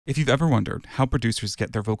If you've ever wondered how producers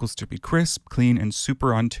get their vocals to be crisp, clean, and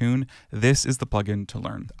super on tune, this is the plugin to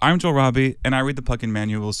learn. I'm Joel Robbie, and I read the plugin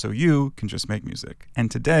manual so you can just make music. And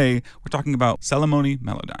today, we're talking about Melodyne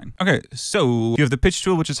Melodyne. Okay, so you have the pitch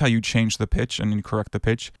tool, which is how you change the pitch and you correct the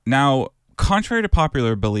pitch. Now, contrary to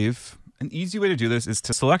popular belief, an easy way to do this is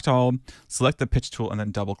to select all, select the pitch tool, and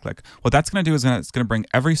then double click. What that's going to do is it's going to bring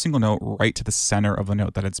every single note right to the center of the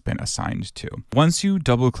note that it's been assigned to. Once you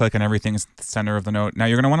double click and everything is at the center of the note, now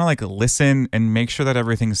you're going to want to listen and make sure that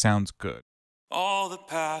everything sounds good. All the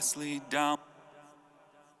paths lead down.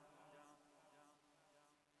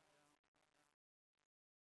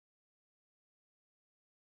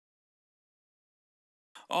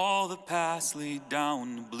 All the paths lead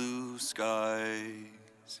down to blue skies.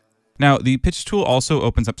 Now, the pitch tool also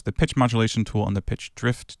opens up to the pitch modulation tool and the pitch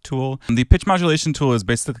drift tool. The pitch modulation tool is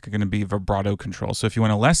basically going to be vibrato control. So if you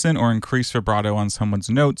want to lessen or increase vibrato on someone's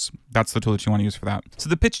notes, that's the tool that you want to use for that. So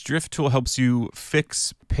the pitch drift tool helps you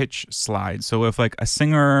fix pitch slides. So if a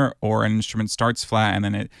singer or an instrument starts flat and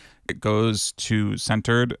then it goes to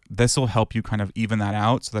centered, this will help you kind of even that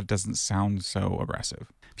out so that it doesn't sound so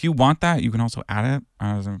aggressive. If you want that, you can also add it.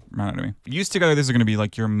 It doesn't matter to me. Used together, these are going to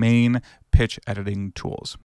be your main pitch editing tools.